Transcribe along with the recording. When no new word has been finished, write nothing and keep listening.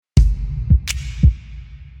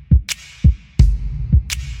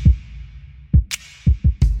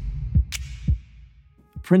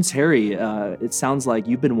Prince Harry, it sounds like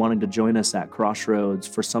you've been wanting to join us at Crossroads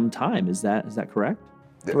for some time. Is that correct?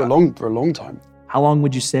 For a long time. How long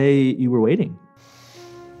would you say you were waiting?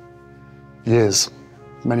 Years.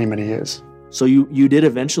 Many, many years. So you did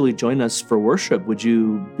eventually join us for worship. Would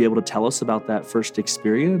you be able to tell us about that first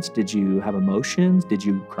experience? Did you have emotions? Did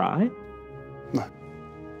you cry?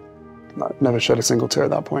 No, never shed a single tear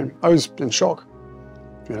at that point. I was in shock.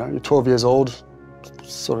 You're 12 years old,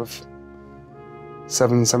 sort of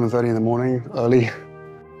 7:30 in the morning, early.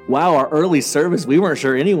 Wow, our early service, we weren't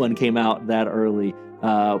sure anyone came out that early.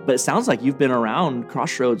 But it sounds like you've been around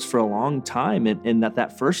Crossroads for a long time, and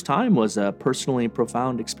that first time was a personally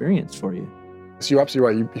profound experience for you. So you're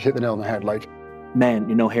absolutely right. You hit the nail on the head. Man,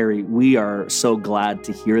 Harry, we are so glad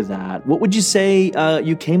to hear that. What would you say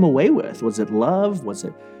you came away with? Was it love? Was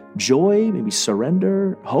it joy? Maybe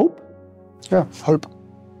surrender? Hope? Yeah, hope.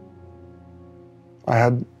 I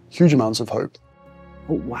had huge amounts of hope.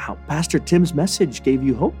 Oh, wow. Pastor Tim's message gave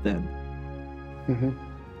you hope then. Mm-hmm.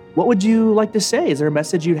 What would you like to say? Is there a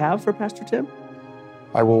message you'd have for Pastor Tim?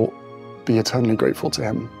 I will be eternally grateful to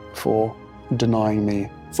him for denying me.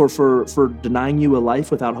 For denying you a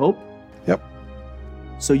life without hope? Yep.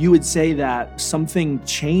 So you would say that something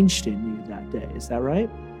changed in you that day, is that right?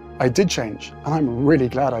 I did change, and I'm really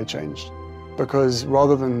glad I changed. Because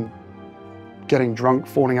rather than getting drunk,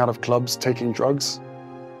 falling out of clubs, taking drugs,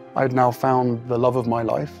 I'd now found the love of my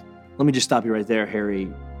life. Let me just stop you right there,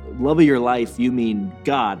 Harry. Love of your life, you mean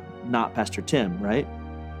God, not Pastor Tim, right?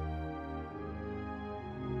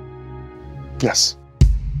 Yes.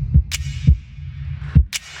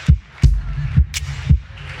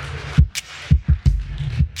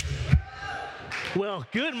 Well,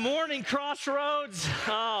 good morning, Crossroads.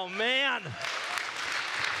 Oh, man.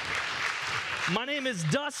 My name is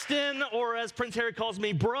Dustin, or as Prince Harry calls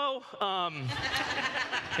me, bro.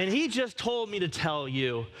 And he just told me to tell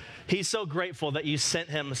you he's so grateful that you sent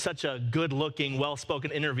him such a good-looking, well-spoken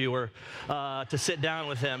interviewer to sit down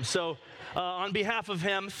with him. So on behalf of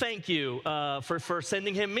him, thank you for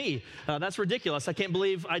sending him me. That's ridiculous. I can't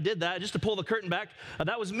believe I did that. Just to pull the curtain back,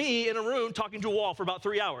 that was me in a room talking to a wall for about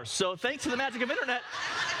 3 hours. So thanks to the magic of internet,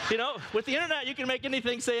 with the internet, you can make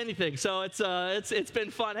anything say anything. So it's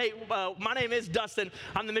been fun. Hey, my name is Dustin.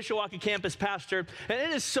 I'm the Mishawaka campus pastor, and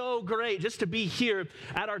it is so great just to be here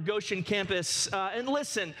at our Goshen campus. And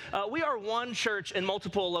listen, we are one church in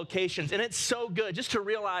multiple locations, and it's so good just to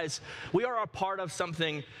realize we are a part of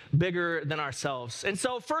something bigger than ourselves. And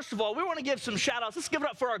so, first of all, we want to give some shout outs. Let's give it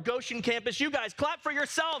up for our Goshen campus. You guys, clap for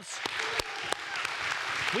yourselves.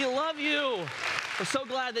 We love you. We're so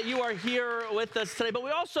glad that you are here with us today. But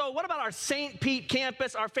we also, what about our St. Pete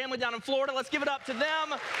campus, our family down in Florida? Let's give it up to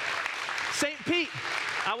them. St. Pete.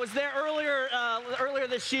 I was there earlier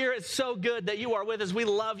this year. It's so good that you are with us. We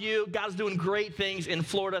love you. God's doing great things in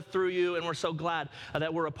Florida through you, and we're so glad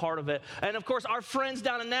that we're a part of it. And, of course, our friends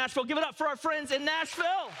down in Nashville. Give it up for our friends in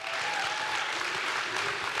Nashville.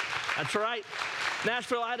 That's right.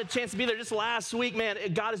 Nashville, I had a chance to be there just last week. Man,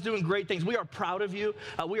 God is doing great things. We are proud of you.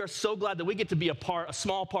 We are so glad that we get to be a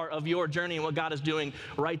small part of your journey and what God is doing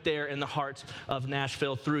right there in the heart of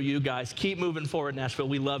Nashville through you guys. Keep moving forward, Nashville.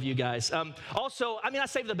 We love you guys. I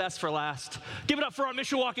saved the best for last. Give it up for our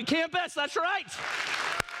Mishawaka campus. That's right.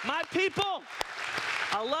 My people.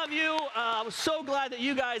 I love you. I was so glad that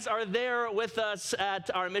you guys are there with us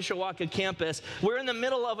at our Mishawaka campus. We're in the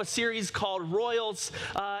middle of a series called Royals,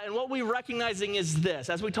 and what we're recognizing is this.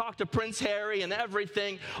 As we talk to Prince Harry and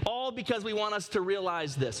everything, all because we want us to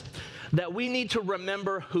realize this, that we need to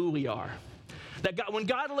remember who we are. That when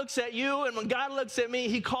God looks at you and when God looks at me,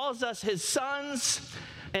 he calls us his sons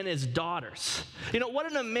and his daughters. What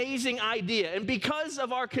an amazing idea. And because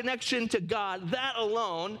of our connection to God, that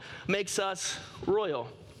alone makes us royal.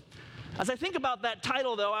 As I think about that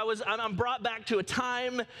title, though, I'm brought back to a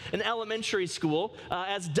time in elementary school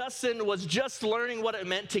as Dustin was just learning what it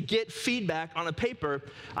meant to get feedback on a paper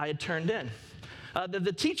I had turned in.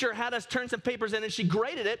 The teacher had us turn some papers in, and she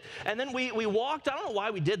graded it, and then we walked, I don't know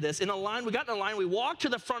why we did this, we got in a line, we walked to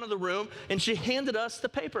the front of the room, and she handed us the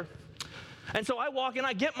paper. And so I walk in,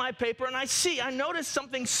 I get my paper, and I notice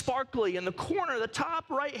something sparkly in the corner, the top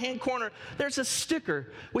right-hand corner. There's a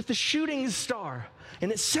sticker with the shooting star,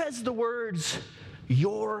 and it says the words,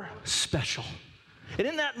 "You're special." And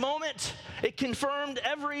in that moment, it confirmed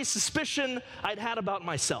every suspicion I'd had about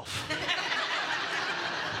myself.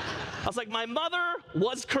 I was like, my mother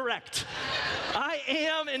was correct. I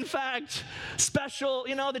am, in fact, special.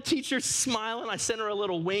 You know, the teacher's smiling. I send her a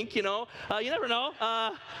little wink, you know. You never know.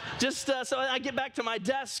 So I get back to my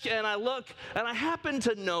desk and I look, and I happen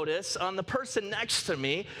to notice on the person next to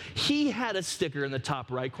me, he had a sticker in the top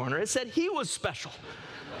right corner. It said he was special.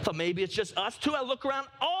 I thought maybe it's just us two. I look around,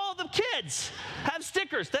 all the kids have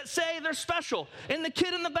stickers that say they're special. And the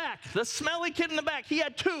kid in the back, the smelly kid in the back, he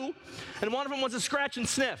had two, and one of them was a scratch and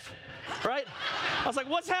sniff. Right? I was like,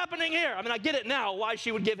 what's happening here? I mean, I get it now why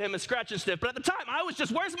she would give him a scratch and sniff, but at the time I was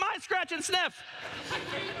just, where's my scratch and sniff?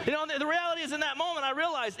 You know, the reality is in that moment I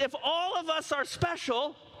realized if all of us are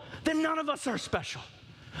special, then none of us are special.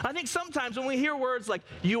 I think sometimes when we hear words like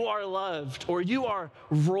you are loved or you are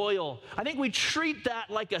royal, I think we treat that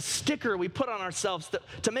like a sticker we put on ourselves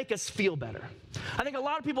to make us feel better. I think a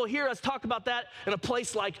lot of people hear us talk about that in a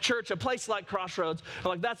place like church, a place like Crossroads. They're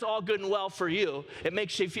like, that's all good and well for you. It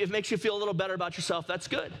makes you feel a little better about yourself. That's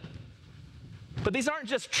good. But these aren't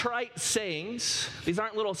just trite sayings. These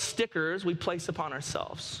aren't little stickers we place upon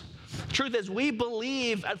ourselves. The truth is, we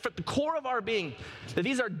believe at the core of our being that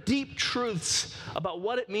these are deep truths about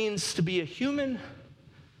what it means to be a human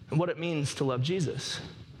and what it means to love Jesus.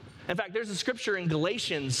 In fact, there's a scripture in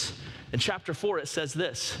Galatians in chapter 4. It says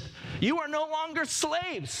this: you are no longer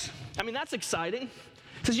slaves. I mean, that's exciting.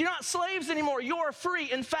 It says you're not slaves anymore. You're free.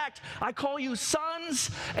 In fact, I call you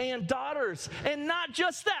sons and daughters. And not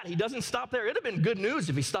just that. He doesn't stop there. It would have been good news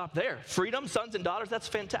if he stopped there. Freedom, sons and daughters, that's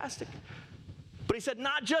fantastic. But he said,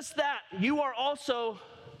 not just that, you are also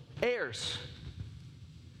heirs.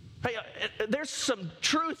 Hey, there's some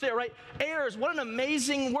truth there, right? Heirs, what an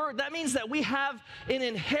amazing word. That means that we have an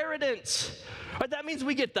inheritance. Right? That means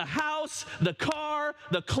we get the house, the car,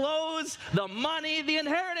 the clothes, the money, the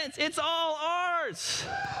inheritance. It's all ours.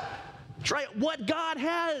 That's right. What God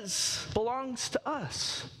has belongs to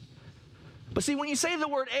us. But see, when you say the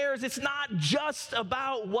word heirs, it's not just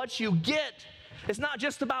about what you get. It's not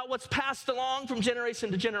just about what's passed along from generation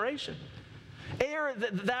to generation. Heir,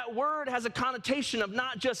 that word has a connotation of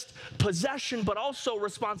not just possession, but also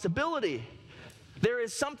responsibility. There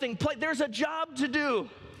is something, there's a job to do.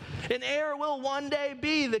 An heir will one day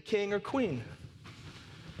be the king or queen.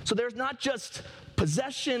 So there's not just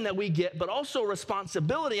possession that we get, but also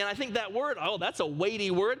responsibility. And I think that word, that's a weighty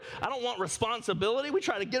word. I don't want responsibility. We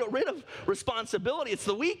try to get rid of responsibility. It's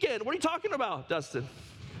the weekend. What are you talking about, Dustin?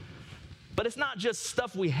 But it's not just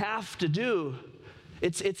stuff we have to do.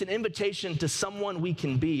 It's an invitation to someone we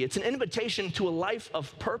can be. It's an invitation to a life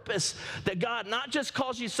of purpose that God not just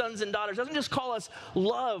calls you sons and daughters, doesn't just call us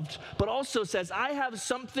loved, but also says, I have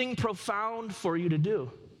something profound for you to do.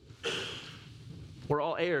 We're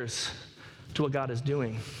all heirs to what God is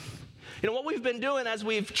doing. You know, what we've been doing as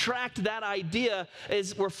we've tracked that idea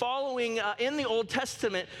is we're following in the Old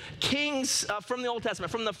Testament kings from the Old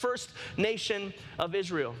Testament, from the first nation of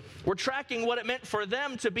Israel. We're tracking what it meant for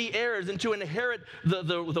them to be heirs and to inherit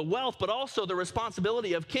the wealth, but also the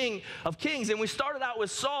responsibility of kings. And we started out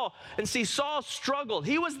with Saul, and see, Saul struggled.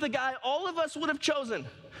 He was the guy all of us would have chosen,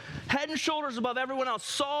 head and shoulders above everyone else.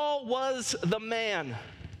 Saul was the man.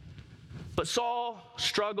 But Saul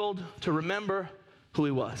struggled to remember who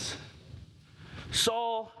he was.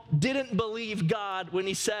 Saul didn't believe God when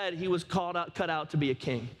he said he was cut out to be a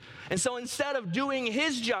king. And so instead of doing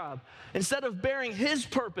his job, instead of bearing his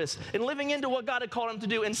purpose and living into what God had called him to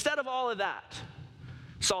do, instead of all of that,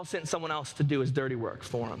 Saul sent someone else to do his dirty work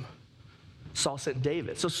for him. Saul sent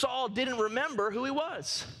David. So Saul didn't remember who he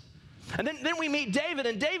was. And then we meet David,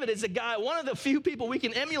 and David is a guy, one of the few people we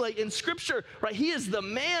can emulate in Scripture, right? He is the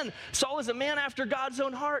man. Saul is a man after God's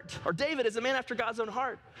own heart, or David is a man after God's own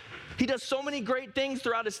heart. He does so many great things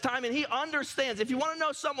throughout his time, and he understands. If you want to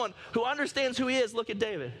know someone who understands who he is, look at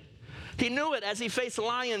David. He knew it as he faced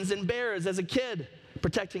lions and bears as a kid,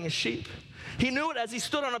 protecting his sheep. He knew it as he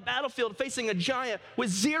stood on a battlefield facing a giant with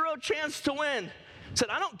zero chance to win. He said,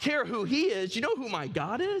 I don't care who he is. Do you know who my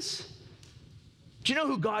God is? Do you know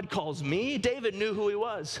who God calls me? David knew who he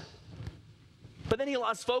was. But then he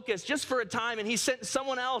lost focus just for a time, and he sent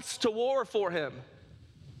someone else to war for him.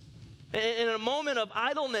 In a moment of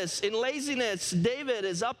idleness, in laziness, David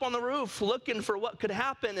is up on the roof looking for what could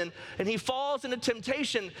happen, and he falls into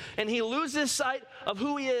temptation, and he loses sight of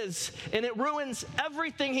who he is, and it ruins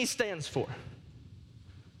everything he stands for.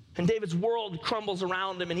 And David's world crumbles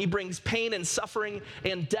around him, and he brings pain and suffering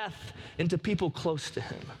and death into people close to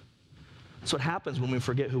him. That's what happens when we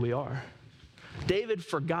forget who we are. David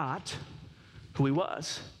forgot who he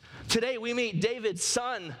was. Today we meet David's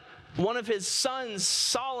son, one of his sons,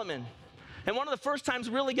 Solomon. And one of the first times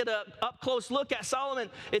we really get an up-close look at Solomon,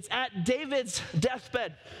 it's at David's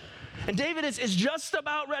deathbed. And David is just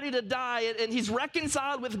about ready to die, and he's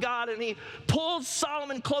reconciled with God, and he pulls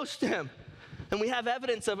Solomon close to him. And we have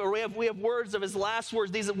evidence of it, or we have words of his last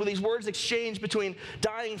words, these words exchanged between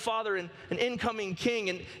dying father and an incoming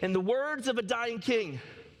king. And the words of a dying king,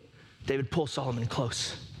 David pulls Solomon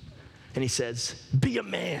close, and he says, "Be a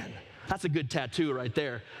man." That's a good tattoo right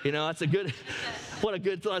there. You know, that's a good, what a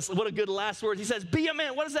good last words. He says, "Be a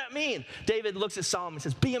man." What does that mean? David looks at Solomon and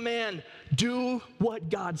says, "Be a man, do what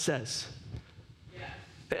God says."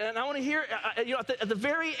 And I want to hear, at the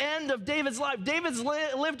very end of David's life, David's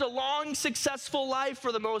lived a long, successful life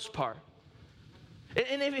for the most part.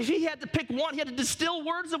 And if he had to pick one, he had to distill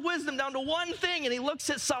words of wisdom down to one thing. And he looks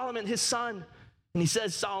at Solomon, his son, and he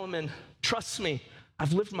says, "Solomon, trust me.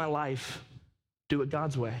 I've lived my life. Do it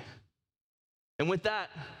God's way." And with that,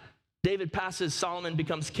 David passes, Solomon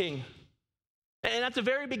becomes king. And at the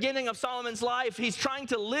very beginning of Solomon's life, he's trying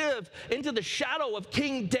to live into the shadow of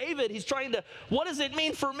King David. He's trying to, what does it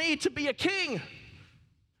mean for me to be a king?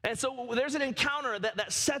 And so there's an encounter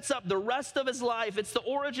that sets up the rest of his life. It's the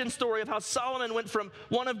origin story of how Solomon went from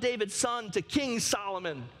one of David's sons to King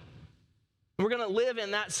Solomon. We're going to live in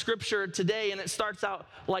that scripture today, and it starts out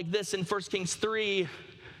like this in 1 Kings 3,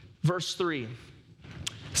 verse 3.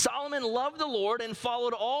 Solomon loved the Lord and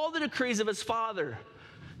followed all the decrees of his father,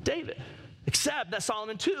 David. Except that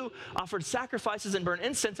Solomon too offered sacrifices and burned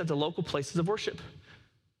incense at the local places of worship.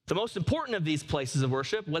 The most important of these places of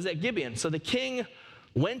worship was at Gibeon. So the king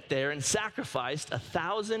went there and sacrificed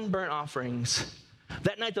 1,000 burnt offerings.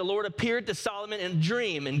 That night the Lord appeared to Solomon in a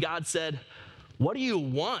dream, and God said, "What do you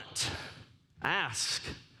want? Ask,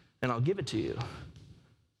 and I'll give it to you."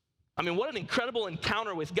 I mean, what an incredible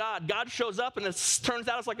encounter with God. God shows up, and it turns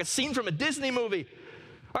out it's like a scene from a Disney movie.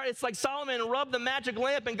 All right, it's like Solomon rubbed the magic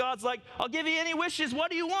lamp, and God's like, "I'll give you any wishes. What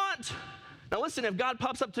do you want?" Now listen, if God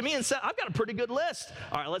pops up to me and says, "I've got a pretty good list."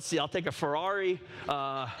 All right, let's see. I'll take a Ferrari.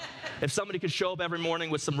 If somebody could show up every morning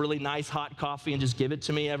with some really nice hot coffee and just give it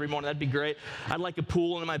to me every morning, that'd be great. I'd like a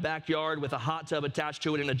pool in my backyard with a hot tub attached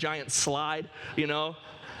to it and a giant slide, you know.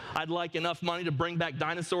 I'd like enough money to bring back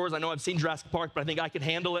dinosaurs. I know I've seen Jurassic Park, but I think I could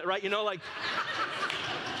handle it, right? You know, like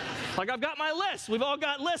I've got my list. We've all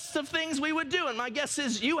got lists of things we would do, and my guess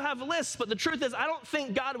is you have lists, but the truth is I don't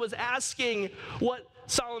think God was asking what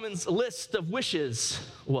Solomon's list of wishes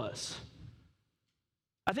was.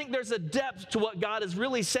 I think there's a depth to what God is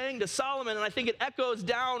really saying to Solomon, and I think it echoes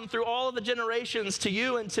down through all of the generations to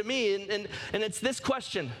you and to me, and it's this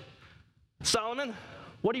question: Solomon,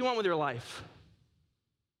 what do you want with your life?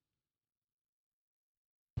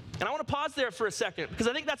 And I want to pause there for a second, because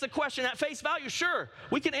I think that's a question at face value. Sure,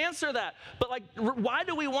 we can answer that. But why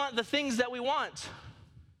do we want the things that we want?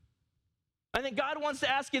 I think God wants to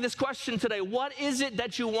ask you this question today. What is it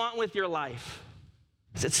that you want with your life?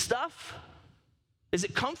 Is it stuff? Is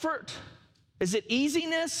it comfort? Is it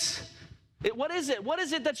easiness? What is it? What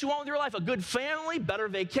is it that you want with your life? A good family, better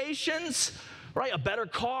vacations, right? A better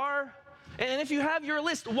car? And if you have your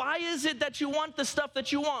list, why is it that you want the stuff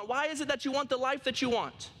that you want? Why is it that you want the life that you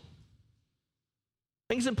want?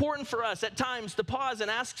 I think it's important for us at times to pause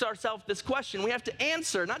and ask ourselves this question. We have to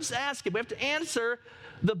answer, not just ask it, we have to answer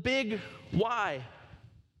the big why.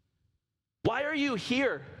 Why are you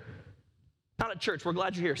here? Not at church. We're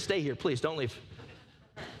glad you're here. Stay here, please. Don't leave.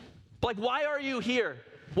 But why are you here?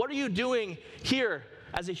 What are you doing here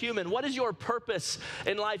as a human? What is your purpose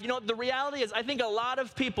in life? You know, the reality is I think a lot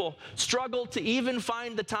of people struggle to even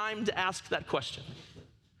find the time to ask that question.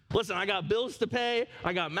 Listen, I got bills to pay,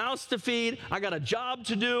 I got mouths to feed, I got a job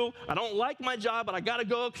to do. I don't like my job, but I gotta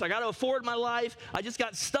go because I gotta afford my life. I just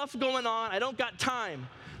got stuff going on. I don't got time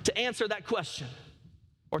to answer that question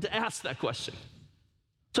or to ask that question.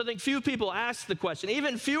 So I think few people ask the question.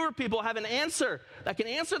 Even fewer people have an answer that can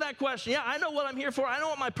answer that question. Yeah, I know what I'm here for. I know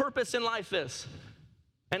what my purpose in life is.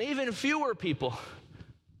 And even fewer people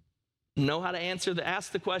know how to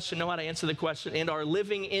ask the question, know how to answer the question, and are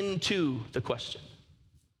living into the question.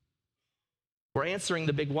 We're answering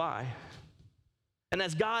the big why. And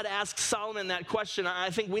as God asks Solomon that question, I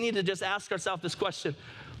think we need to just ask ourselves this question: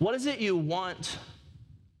 what is it you want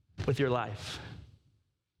with your life?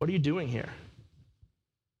 What are you doing here?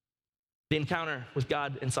 The encounter with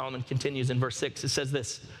God and Solomon continues in verse 6. It says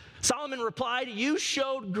this: Solomon replied, "You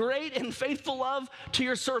showed great and faithful love to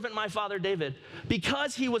your servant, my father David,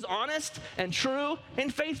 because he was honest and true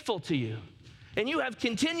and faithful to you. And you have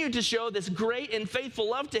continued to show this great and faithful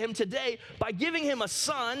love to him today by giving him a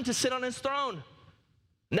son to sit on his throne.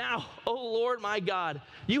 Now, O Lord my God,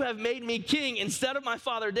 you have made me king instead of my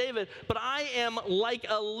father David, but I am like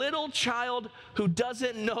a little child who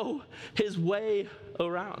doesn't know his way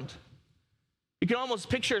around." You can almost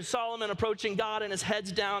picture Solomon approaching God and his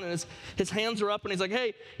head's down and his hands are up and he's like,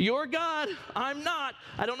 hey, you're God, I'm not.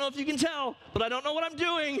 I don't know if you can tell, but I don't know what I'm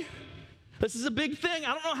doing. This is a big thing.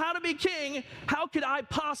 I don't know how to be king. How could I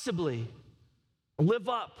possibly live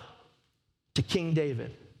up to King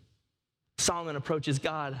David? Solomon approaches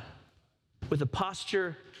God with a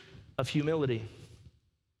posture of humility.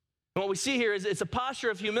 And what we see here is it's a posture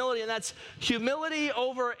of humility, and that's humility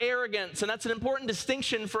over arrogance, and that's an important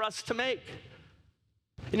distinction for us to make.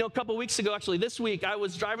 You know, a couple weeks ago, actually this week, I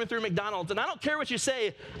was driving through McDonald's, and I don't care what you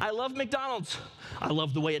say, I love McDonald's. I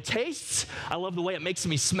love the way it tastes. I love the way it makes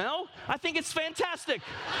me smell. I think it's fantastic.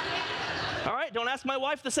 All right, don't ask my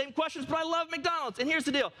wife the same questions, but I love McDonald's. And here's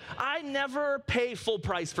the deal. I never pay full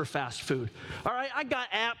price for fast food. All right, I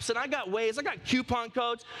got apps, and I got ways, I got coupon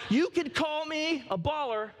codes. You could call me a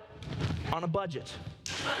baller on a budget.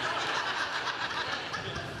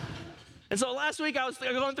 And so last week I was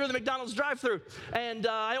going through the McDonald's drive-thru, and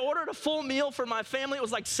I ordered a full meal for my family. It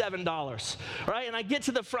was like $7, right? And I get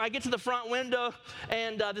to the front window,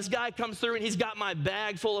 and this guy comes through, and he's got my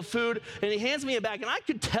bag full of food, and he hands me a bag, and I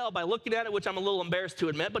could tell by looking at it, which I'm a little embarrassed to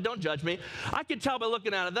admit, but don't judge me. I could tell by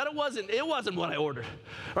looking at it that it wasn't what I ordered,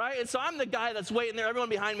 right? And so I'm the guy that's waiting there. Everyone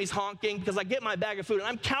behind me is honking because I get my bag of food, and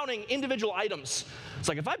I'm counting individual items. It's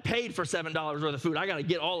like if I paid for $7 worth of food, I got to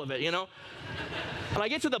get all of it, you know? And I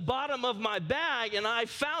get to the bottom of my bag, and I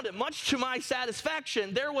found it, much to my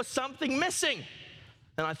satisfaction, there was something missing.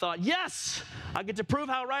 And I thought, yes, I get to prove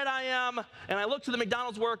how right I am. And I look to the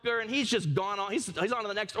McDonald's worker, and he's just gone on. He's on to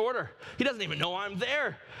the next order. He doesn't even know I'm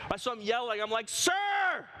there. So I'm yelling. I'm like, sir,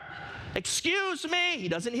 excuse me. He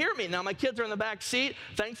doesn't hear me. Now my kids are in the back seat.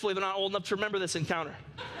 Thankfully, they're not old enough to remember this encounter.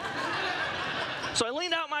 So I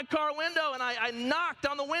leaned out my car window, and I knocked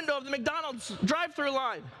on the window of the McDonald's drive-thru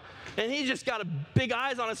line. And he just got a big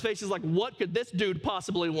eyes on his face. He's like, what could this dude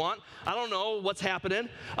possibly want? I don't know what's happening.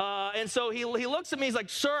 And so he looks at me. He's like,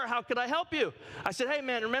 sir, how could I help you? I said, hey,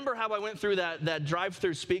 man, remember how I went through that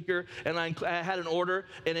drive-thru speaker and I had an order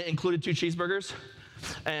and it included 2 cheeseburgers?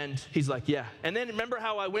 And he's like, yeah. And then remember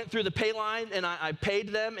how I went through the pay line and I paid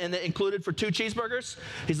them and it included for 2 cheeseburgers?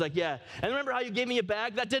 He's like, yeah. And remember how you gave me a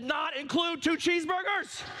bag that did not include 2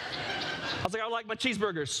 cheeseburgers? I was like, I would like my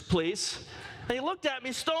cheeseburgers, please. And he looked at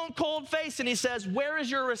me, stone cold face, and he says, where is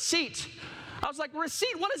your receipt? I was like,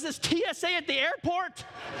 receipt? What is this, TSA at the airport?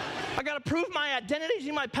 I got to prove my identity,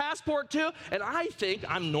 see my passport too. And I think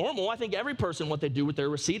I'm normal. I think every person, what they do with their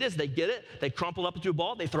receipt is they get it, they crumple up into a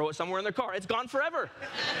ball, they throw it somewhere in their car. It's gone forever.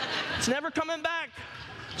 It's never coming back.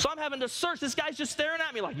 So I'm having to search. This guy's just staring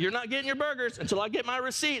at me like, you're not getting your burgers until I get my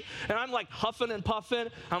receipt. And I'm like huffing and puffing.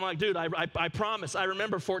 I'm like, dude, I promise. I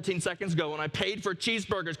remember 14 seconds ago when I paid for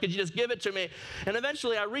cheeseburgers. Could you just give it to me? And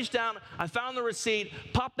eventually I reached down, I found the receipt,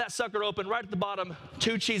 popped that sucker open right at the bottom,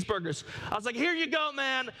 2 cheeseburgers. I was like, here you go,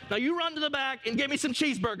 man. Now you run to the back and get me some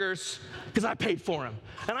cheeseburgers because I paid for them.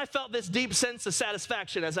 And I felt this deep sense of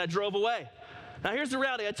satisfaction as I drove away. Now here's the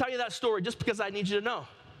reality. I tell you that story just because I need you to know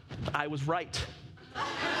I was right.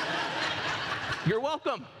 You're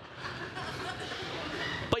welcome.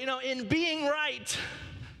 But you know, in being right,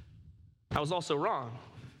 I was also wrong.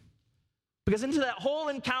 Because into that whole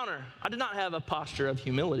encounter, I did not have a posture of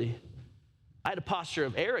humility. I had a posture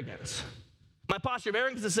of arrogance. My posture of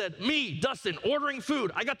arrogance that said, me, Dustin, ordering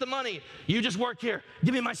food. I got the money. You just work here.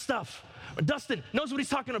 Give me my stuff. Dustin knows what he's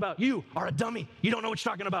talking about. You are a dummy. You don't know what you're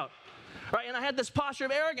talking about. Right? And I had this posture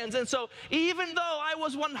of arrogance. And so even though I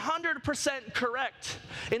was 100% correct,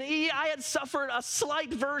 and I had suffered a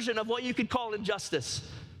slight version of what you could call injustice,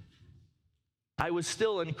 I was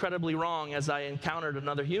still incredibly wrong as I encountered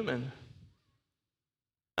another human.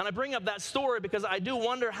 And I bring up that story because I do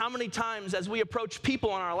wonder how many times as we approach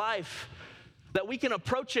people in our life that we can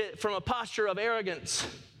approach it from a posture of arrogance.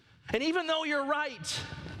 And even though you're right,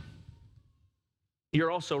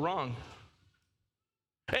 you're also wrong.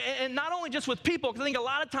 And not only just with people, because I think a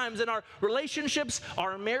lot of times in our relationships,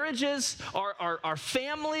 our marriages, our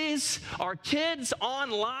families, our kids,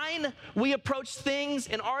 online, we approach things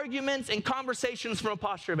and arguments and conversations from a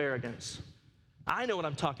posture of arrogance. I know what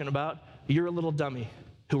I'm talking about. You're a little dummy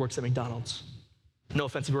who works at McDonald's. No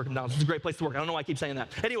offense if you work at McDonald's. It's a great place to work. I don't know why I keep saying that.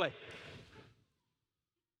 Anyway,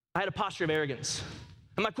 I had a posture of arrogance.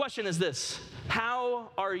 And my question is this: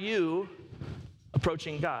 how are you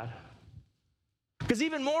approaching God? Because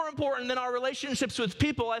even more important than our relationships with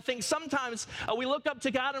people, I think sometimes we look up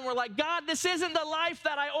to God and we're like, God, this isn't the life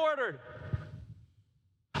that I ordered.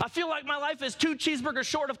 I feel like my life is 2 cheeseburgers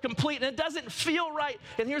short of complete, and it doesn't feel right.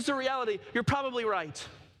 And here's the reality. You're probably right.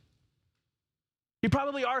 You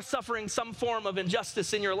probably are suffering some form of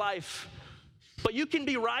injustice in your life, but you can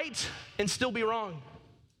be right and still be wrong.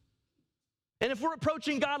 And if we're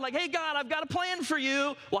approaching God like, hey, God, I've got a plan for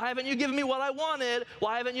you. Why haven't you given me what I wanted?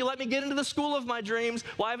 Why haven't you let me get into the school of my dreams?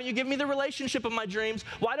 Why haven't you given me the relationship of my dreams?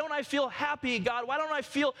 Why don't I feel happy, God? Why don't I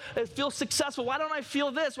feel successful? Why don't I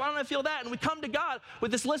feel this? Why don't I feel that? And we come to God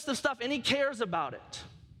with this list of stuff, and he cares about it.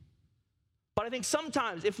 But I think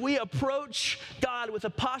sometimes if we approach God with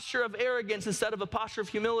a posture of arrogance instead of a posture of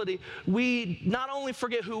humility, we not only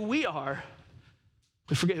forget who we are,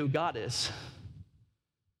 we forget who God is.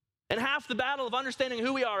 And half the battle of understanding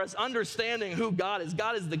who we are is understanding who God is.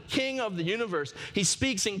 God is the king of the universe. He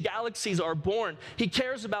speaks and galaxies are born. He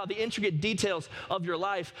cares about the intricate details of your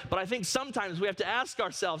life. But I think sometimes we have to ask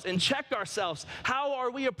ourselves and check ourselves, how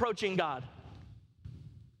are we approaching God?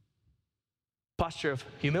 Posture of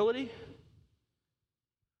humility,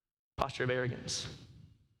 posture of arrogance.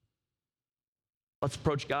 Let's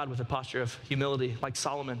approach God with a posture of humility like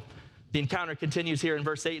Solomon. The encounter continues here in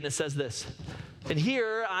verse 8, and it says this, and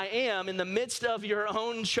here I am in the midst of your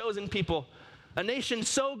own chosen people, a nation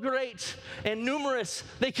so great and numerous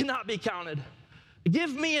they cannot be counted.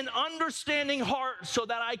 Give me an understanding heart so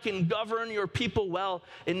that I can govern your people well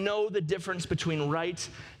and know the difference between right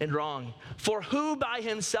and wrong. For who by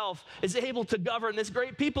himself is able to govern this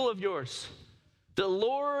great people of yours? The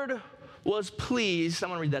Lord was pleased. I'm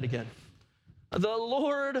going to read that again. The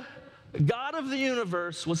Lord, God of the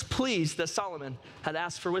universe, was pleased that Solomon had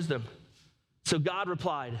asked for wisdom. So God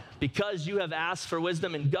replied, because you have asked for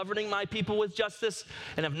wisdom in governing my people with justice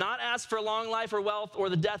and have not asked for long life or wealth or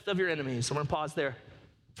the death of your enemies. So I'm going to pause there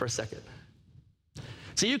for a second.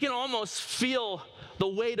 So you can almost feel the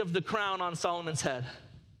weight of the crown on Solomon's head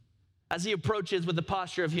as he approaches with the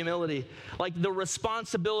posture of humility. Like the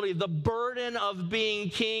responsibility, the burden of being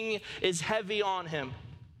king is heavy on him.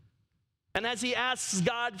 And as he asks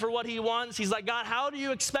God for what he wants, he's like, God, how do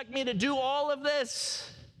you expect me to do all of this?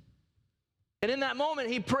 And in that moment,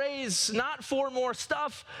 he prays not for more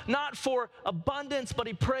stuff, not for abundance, but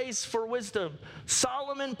he prays for wisdom.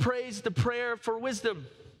 Solomon prays the prayer for wisdom.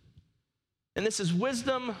 And this is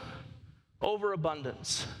wisdom over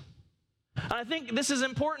abundance. And I think this is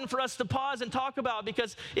important for us to pause and talk about,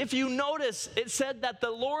 because if you notice, it said that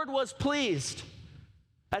the Lord was pleased.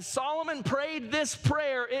 As Solomon prayed this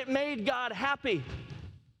prayer, it made God happy.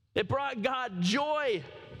 It brought God joy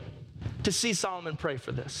to see Solomon pray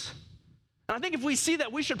for this. And I think if we see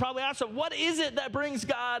that, we should probably ask ourselves, what is it that brings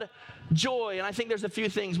God joy? And I think there's a few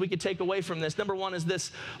things we could take away from this. Number one is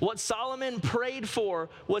this: what Solomon prayed for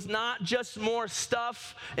was not just more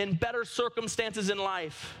stuff and better circumstances in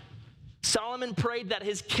life. Solomon prayed that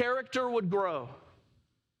his character would grow.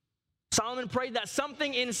 Solomon prayed that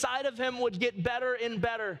something inside of him would get better and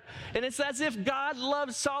better. And it's as if God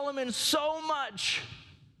loved Solomon so much.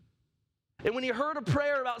 And when he heard a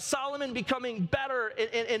prayer about Solomon becoming better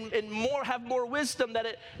and more, have more wisdom,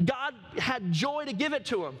 that God had joy to give it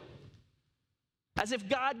to him. As if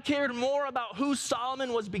God cared more about who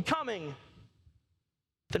Solomon was becoming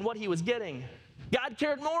than what he was getting. God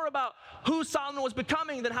cared more about who Solomon was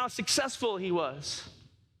becoming than how successful he was.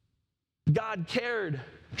 God cared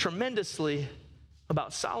tremendously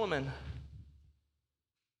about Solomon.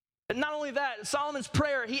 And not only that, Solomon's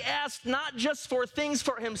prayer, he asked not just for things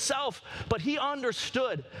for himself, but he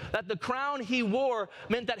understood that the crown he wore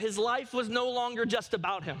meant that his life was no longer just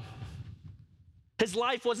about him. His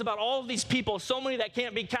life was about all of these people, so many that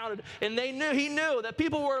can't be counted. And he knew that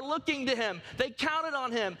people were looking to him. They counted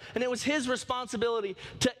on him, and it was his responsibility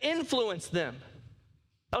to influence them.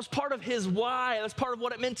 That was part of his why. That was part of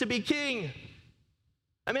what it meant to be king.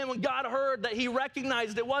 I mean, when God heard that, he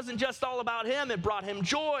recognized it wasn't just all about him, it brought him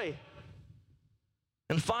joy.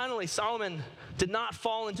 And finally, Solomon did not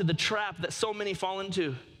fall into the trap that so many fall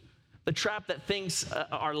into. The trap that thinks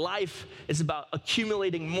our life is about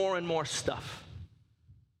accumulating more and more stuff.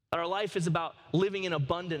 That our life is about living in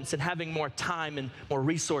abundance and having more time and more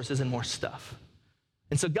resources and more stuff.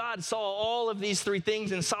 And so God saw all of these three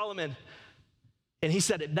things in Solomon, and he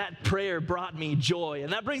said, that prayer brought me joy.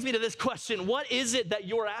 And that brings me to this question: what is it that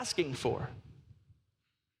you're asking for?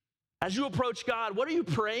 As you approach God, what are you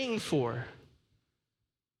praying for?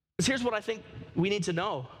 Because here's what I think we need to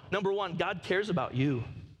know. Number one, God cares about you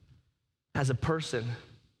as a person.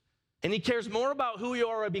 And he cares more about who you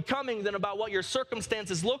are becoming than about what your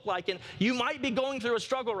circumstances look like. And you might be going through a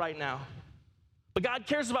struggle right now. But God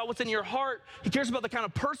cares about what's in your heart. He cares about the kind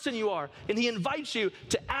of person you are. And he invites you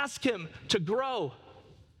to ask him to grow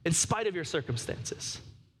in spite of your circumstances.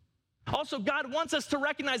 Also, God wants us to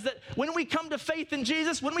recognize that when we come to faith in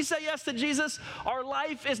Jesus, when we say yes to Jesus, our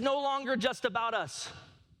life is no longer just about us.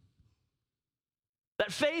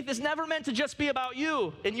 That faith is never meant to just be about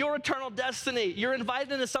you and your eternal destiny. You're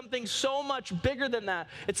invited into something so much bigger than that.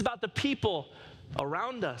 It's about the people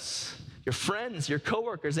around us, your friends, your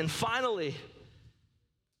coworkers. And finally,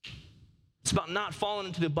 it's about not falling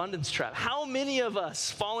into the abundance trap. How many of us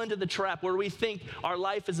fall into the trap where we think our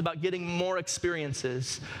life is about getting more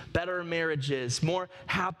experiences, better marriages, more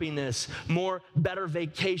happiness, better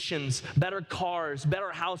vacations, better cars,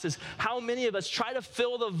 better houses? How many of us try to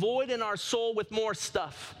fill the void in our soul with more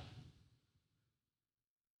stuff?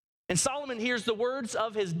 And Solomon hears the words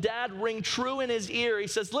of his dad ring true in his ear. He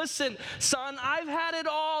says, listen, son, I've had it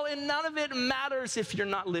all, and none of it matters if you're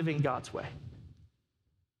not living God's way.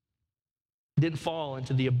 Didn't fall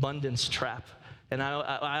into the abundance trap. And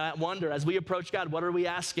I wonder, as we approach God, what are we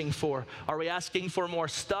asking for? Are we asking for more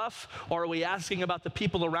stuff? Or are we asking about the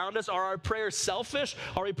people around us? Are our prayers selfish?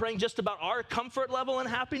 Are we praying just about our comfort level and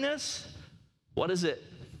happiness? What is it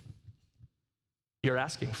you're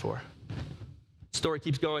asking for? The story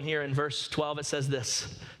keeps going here. In verse 12, it says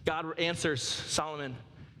this. God answers Solomon.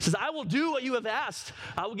 He says, I will do what you have asked.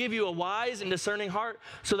 I will give you a wise and discerning heart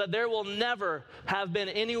so that there will never have been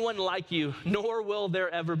anyone like you, nor will there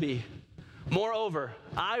ever be. Moreover,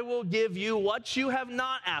 I will give you what you have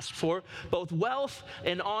not asked for, both wealth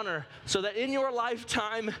and honor, so that in your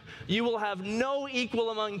lifetime you will have no equal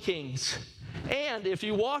among kings. And if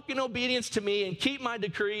you walk in obedience to me and keep my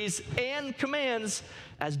decrees and commands,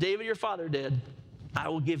 as David your father did, I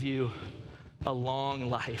will give you a long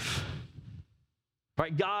life.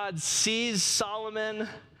 Right, God sees Solomon,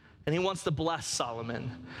 and he wants to bless Solomon.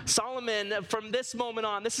 Solomon, from this moment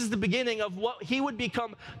on, this is the beginning of what he would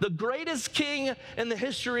become the greatest king in the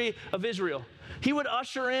history of Israel. He would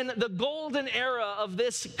usher in the golden era of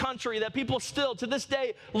this country that people still, to this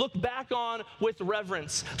day, look back on with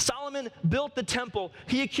reverence. Solomon built the temple.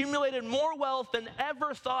 He accumulated more wealth than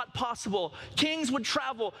ever thought possible. Kings would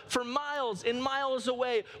travel for miles and miles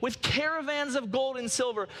away with caravans of gold and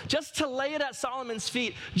silver just to lay it at Solomon's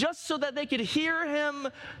feet, just so that they could hear him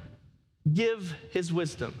give his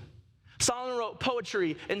wisdom. Solomon wrote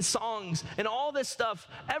poetry and songs and all this stuff.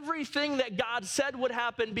 Everything that God said would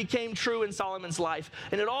happen became true in Solomon's life.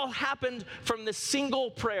 And it all happened from this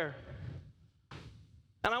single prayer.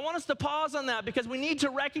 And I want us to pause on that because we need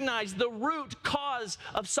to recognize the root cause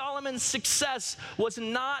of Solomon's success was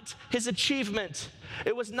not his achievement.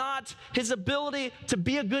 It was not his ability to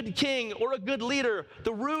be a good king or a good leader.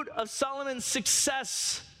 The root of Solomon's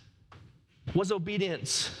success was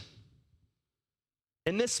obedience.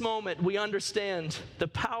 In this moment, we understand the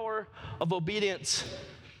power of obedience,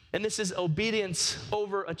 and this is obedience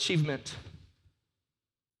over achievement.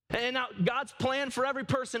 And now, God's plan for every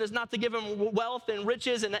person is not to give them wealth and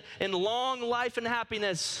riches and long life and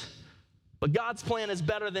happiness, but God's plan is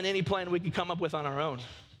better than any plan we could come up with on our own.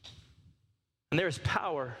 And there is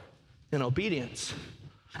power in obedience.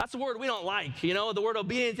 That's the word we don't like, the word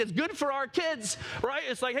obedience. It's good for our kids, right?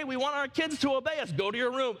 It's like, hey, we want our kids to obey us. Go to your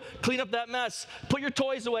room, clean up that mess, put your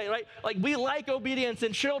toys away, right? Like, we like obedience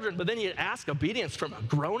in children, but then you ask obedience from a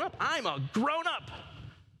grown-up? I'm a grown-up.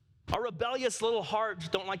 Our rebellious little hearts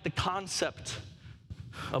don't like the concept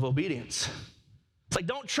of obedience. It's like,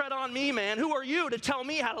 don't tread on me, man. Who are you to tell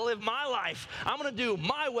me how to live my life? I'm going to do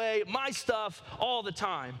my way, my stuff all the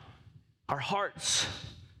time. Our hearts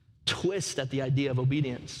twist at the idea of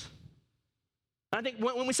obedience. I think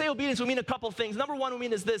when we say obedience, we mean a couple things. Number one, we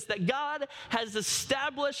mean is this, that God has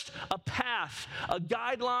established a path, a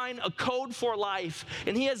guideline, a code for life,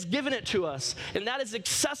 and he has given it to us. And that is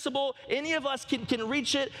accessible. Any of us can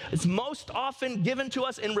reach it. It's most often given to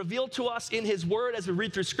us and revealed to us in his word as we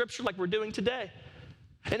read through scripture like we're doing today.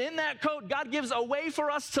 And in that code, God gives a way for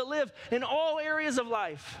us to live in all areas of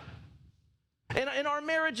life. In our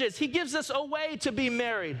marriages, he gives us a way to be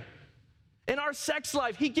married. In our sex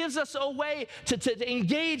life, he gives us a way to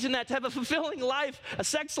engage in that, to have a fulfilling life, a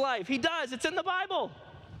sex life. He does. It's in the Bible.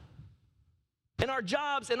 In our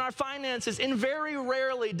jobs, in our finances, and very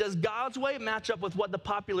rarely does God's way match up with what the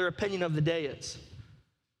popular opinion of the day is.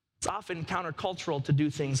 It's often countercultural to do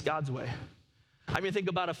things God's way. I mean, think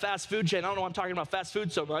about a fast food chain. I don't know why I'm talking about fast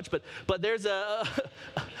food so much, but there's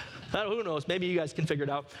who knows, maybe you guys can figure it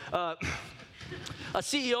out. A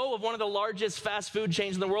CEO of one of the largest fast food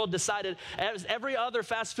chains in the world decided, as every other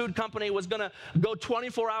fast food company was going to go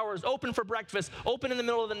 24 hours, open for breakfast, open in the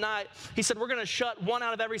middle of the night, he said, we're going to shut 1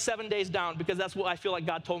 out of every 7 days down because that's what I feel like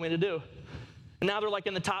God told me to do. And now they're like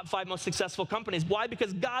in the top 5 most successful companies. Why?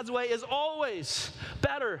 Because God's way is always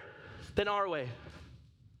better than our way.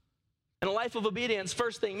 In a life of obedience,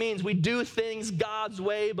 first thing means we do things God's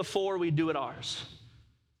way before we do it ours.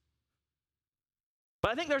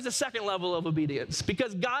 But I think there's a second level of obedience,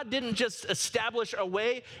 because God didn't just establish a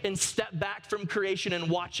way and step back from creation and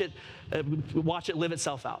watch it live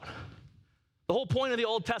itself out. The whole point of the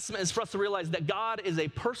Old Testament is for us to realize that God is a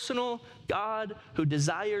personal God who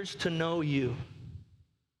desires to know you.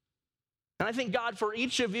 And I think God, for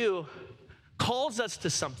each of you, calls us to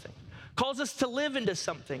something, calls us to live into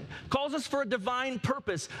something, calls us for a divine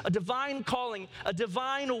purpose, a divine calling, a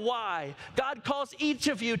divine why. God calls each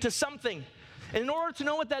of you to something. And in order to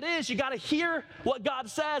know what that is, you got to hear what God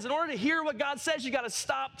says. In order to hear what God says, you got to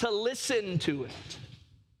stop to listen to it.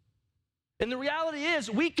 And the reality is,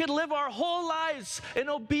 we could live our whole lives in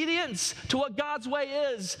obedience to what God's way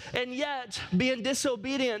is, and yet be in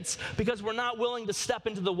disobedience because we're not willing to step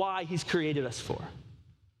into the why He's created us for.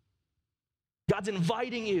 God's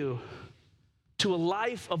inviting you to a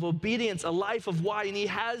life of obedience, a life of why, and He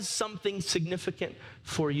has something significant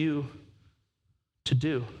for you to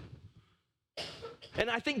do. And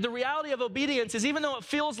I think the reality of obedience is, even though it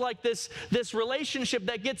feels like this relationship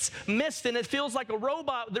that gets missed and it feels like a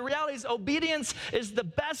robot, the reality is obedience is the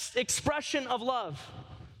best expression of love.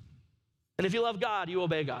 And if you love God, you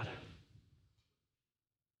obey God.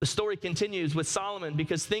 The story continues with Solomon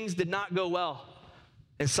because things did not go well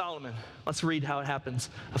in Solomon. Let's read how it happens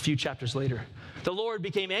a few chapters later. The Lord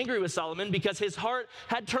became angry with Solomon because his heart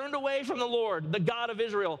had turned away from the Lord, the God of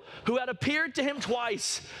Israel, who had appeared to him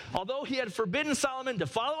twice. Although he had forbidden Solomon to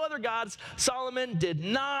follow other gods, Solomon did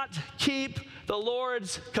not keep the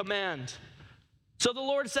Lord's command. So the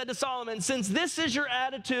Lord said to Solomon, since this is your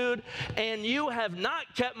attitude and you have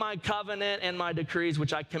not kept my covenant and my decrees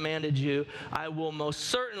which I commanded you, I will most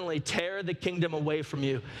certainly tear the kingdom away from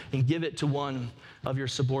you and give it to one of your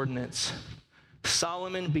subordinates.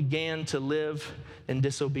 Solomon began to live in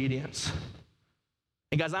disobedience.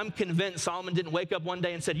 And guys, I'm convinced Solomon didn't wake up one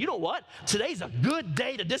day and said, you know what? Today's a good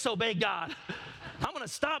day to disobey God. I'm going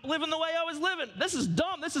to stop living the way I was living. This is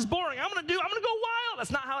dumb. This is boring. I'm going to go wild.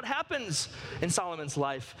 That's not how it happens in Solomon's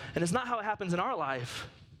life. And it's not how it happens in our life.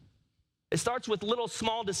 It starts with little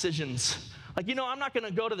small decisions. Like, I'm not going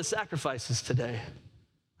to go to the sacrifices today.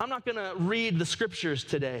 I'm not going to read the scriptures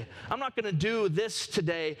today. I'm not going to do this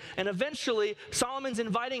today. And eventually, Solomon's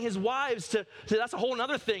inviting his wives to that's a whole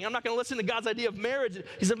other thing. I'm not going to listen to God's idea of marriage.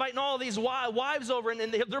 He's inviting all these wives over,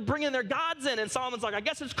 and they're bringing their gods in. And Solomon's like, I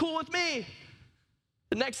guess it's cool with me.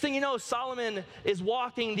 The next thing you know, Solomon is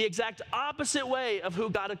walking the exact opposite way of who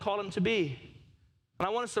God had called him to be. And I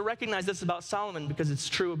want us to recognize this about Solomon because it's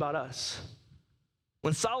true about us.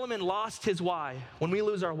 When Solomon lost his why, when we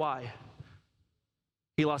lose our why,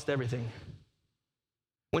 he lost everything.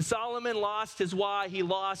 When Solomon lost his why, he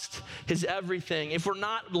lost his everything. If we're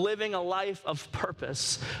not living a life of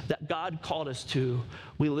purpose that God called us to,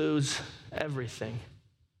 we lose everything.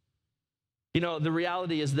 The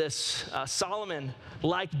reality is this. Solomon,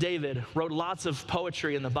 like David, wrote lots of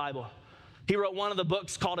poetry in the Bible. He wrote one of the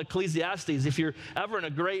books called Ecclesiastes. If you're ever in a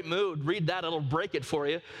great mood, read that. It'll break it for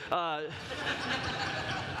you. But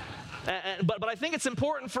I think it's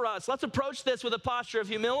important for us. Let's approach this with a posture of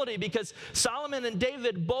humility, because Solomon and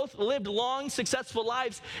David both lived long, successful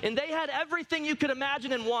lives, and they had everything you could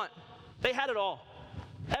imagine and want. They had it all.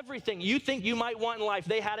 Everything you think you might want in life,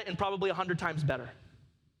 they had it, and probably 100 times better.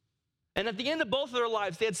 And at the end of both of their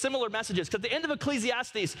lives, they had similar messages. Because at the end of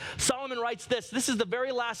Ecclesiastes, Solomon writes this. This is the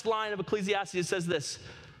very last line of Ecclesiastes. It says this.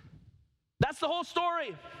 That's the whole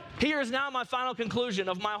story. Here is now my final conclusion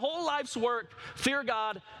of my whole life's work: fear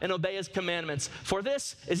God and obey His commandments. For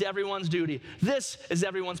this is everyone's duty. This is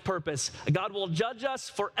everyone's purpose. God will judge us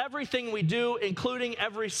for everything we do, including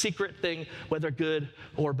every secret thing, whether good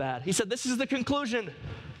or bad. He said, this is the conclusion.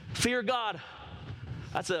 Fear God.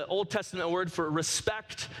 That's an Old Testament word for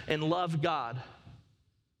respect and love God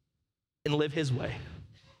and live His way. And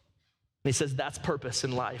he says that's purpose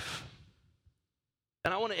in life.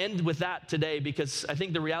 And I want to end with that today, because I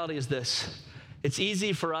think the reality is this. It's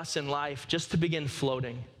easy for us in life just to begin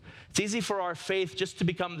floating. It's easy for our faith just to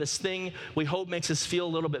become this thing we hope makes us feel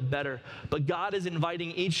a little bit better. But God is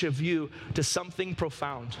inviting each of you to something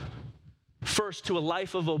profound. First, to a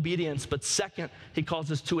life of obedience, but second, He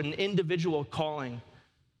calls us to an individual calling.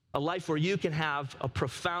 A life where you can have a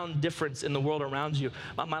profound difference in the world around you.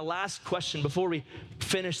 My last question before we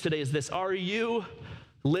finish today is this. Are you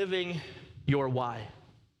living your why?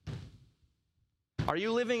 Are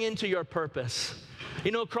you living into your purpose?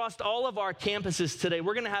 Across all of our campuses today,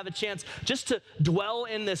 we're going to have a chance just to dwell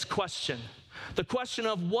in this question. The question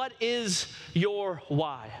of, what is your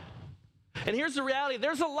why? And here's the reality.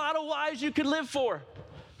 There's a lot of whys you could live for.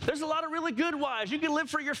 There's a lot of really good whys. You could live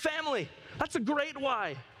for your family. That's a great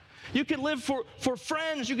why. You can live for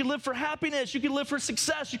friends. You can live for happiness. You can live for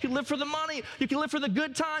success. You can live for the money. You can live for the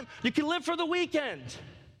good time. You can live for the weekend.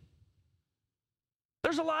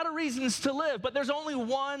 There's a lot of reasons to live, but there's only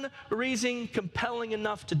one reason compelling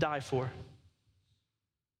enough to die for.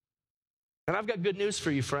 And I've got good news for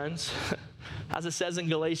you, friends. As it says in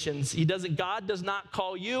Galatians, God does not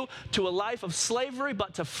call you to a life of slavery,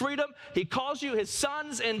 but to freedom. He calls you his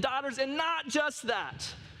sons and daughters, and not just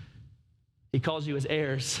that. He calls you his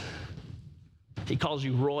heirs. He calls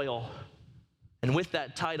you royal. And with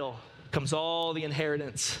that title comes all the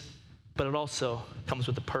inheritance, but it also comes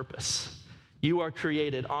with a purpose. You are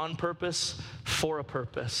created on purpose, for a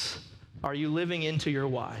purpose. Are you living into your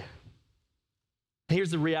why?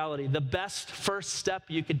 Here's the reality. The best first step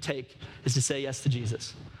you could take is to say yes to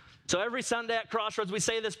Jesus. So every Sunday at Crossroads, we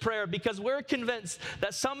say this prayer because we're convinced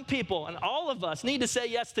that some people, and all of us, need to say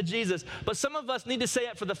yes to Jesus, but some of us need to say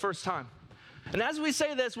it for the first time. And as we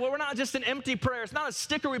say this, well, we're not just an empty prayer. It's not a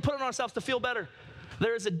sticker we put on ourselves to feel better.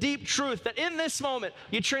 There is a deep truth that in this moment,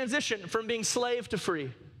 you transition from being slave to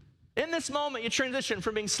free. In this moment, you transition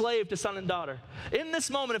from being slave to son and daughter. In this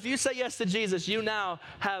moment, if you say yes to Jesus, you now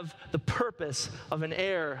have the purpose of an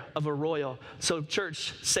heir of a royal. So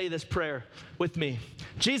church, say this prayer with me.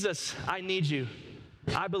 Jesus, I need you.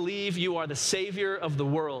 I believe you are the Savior of the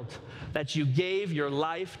world, that you gave your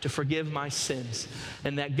life to forgive my sins,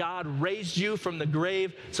 and that God raised you from the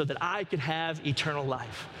grave so that I could have eternal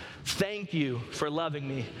life. Thank you for loving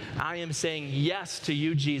me. I am saying yes to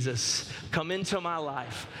you, Jesus. Come into my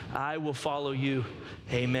life. I will follow you.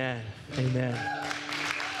 Amen. Amen.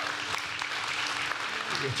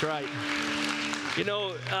 That's right. You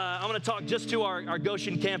know, I'm going to talk just to our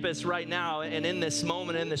Goshen campus right now, and in this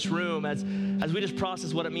moment, in this room, as we just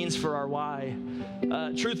process what it means for our why.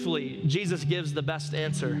 Truthfully, Jesus gives the best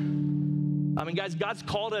answer. I mean, guys, God's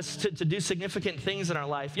called us to do significant things in our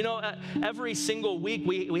life. You know, every single week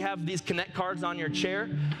we have these connect cards on your chair.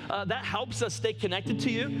 That helps us stay connected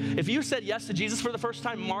to you. If you said yes to Jesus for the first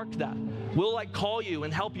time, mark that. We'll call you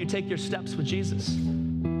and help you take your steps with Jesus.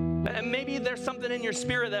 And maybe there's something in your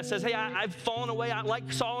spirit that says, hey, I've fallen away.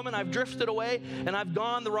 Like Solomon, I've drifted away and I've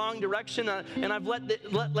gone the wrong direction and I've let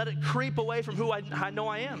it creep away from who I know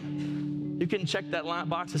I am. You can check that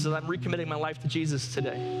box that says, I'm recommitting my life to Jesus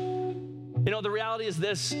today. You know, the reality is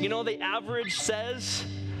this. You know, the average says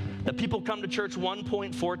that people come to church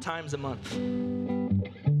 1.4 times a month.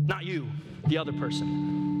 Not you, the other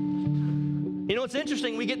person. You know, it's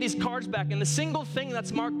interesting. We get these cards back, and the single thing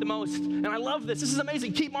that's marked the most, and I love this. This is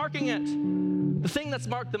amazing. Keep marking it. The thing that's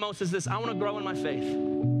marked the most is this. I want to grow in my faith.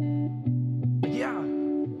 Yeah,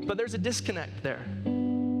 but there's a disconnect there.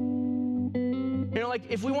 You know, like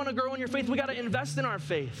if we want to grow in your faith, we got to invest in our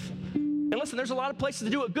faith. And listen, there's a lot of places to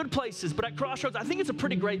do it, good places, but at Crossroads, I think it's a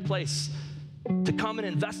pretty great place to come and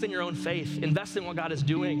invest in your own faith, invest in what God is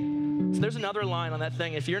doing. So there's another line on that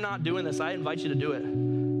thing. If you're not doing this, I invite you to do it.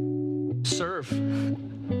 Serve.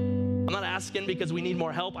 I'm not asking because we need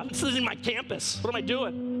more help. This isn't my campus. What am I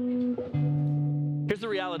doing? Here's the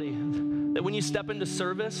reality, that when you step into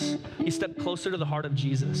service, you step closer to the heart of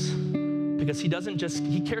Jesus because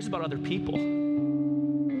he cares about other people.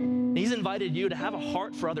 He's invited you to have a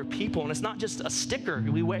heart for other people, and it's not just a sticker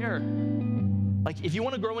we wear. Like, if you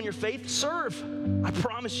want to grow in your faith, serve. I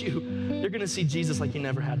promise you, you're going to see Jesus like you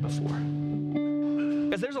never had before.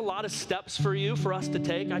 Because there's a lot of steps for us to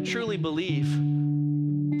take. I truly believe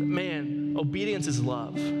that, man, obedience is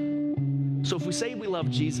love. So if we say we love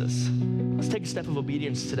Jesus, let's take a step of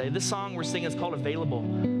obedience today. This song we're singing is called Available.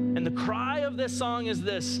 And the cry of this song is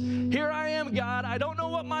this: here I am, God. I don't know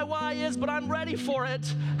what my why is, but I'm ready for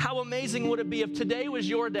it. How amazing would it be if today was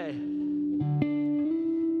your day?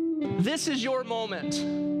 This is your moment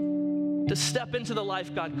to step into the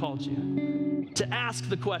life God called you, to ask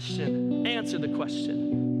the question, answer the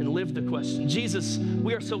question, and live the question. Jesus,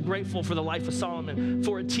 we are so grateful for the life of Solomon,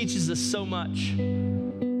 for it teaches us so much.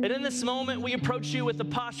 And in this moment, we approach you with the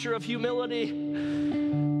posture of humility.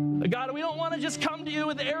 God, we don't want to just come to you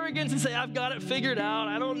with arrogance and say, I've got it figured out.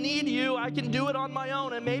 I don't need you. I can do it on my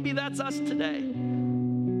own. And maybe that's us today.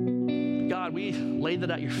 God, we lay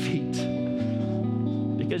that at your feet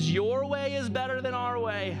because your way is better than our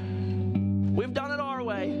way. We've done it our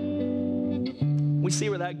way. We see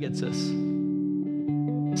where that gets us.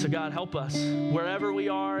 So God, help us wherever we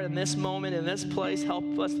are in this moment, in this place.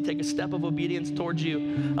 Help us to take a step of obedience towards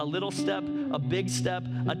you. A little step, a big step,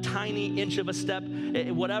 a tiny inch of a step,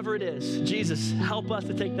 whatever it is. Jesus, help us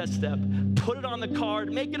to take that step. Put it on the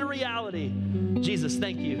card. Make it a reality. Jesus,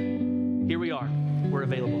 thank you. Here we are. We're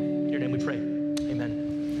available. In your name we pray. Amen.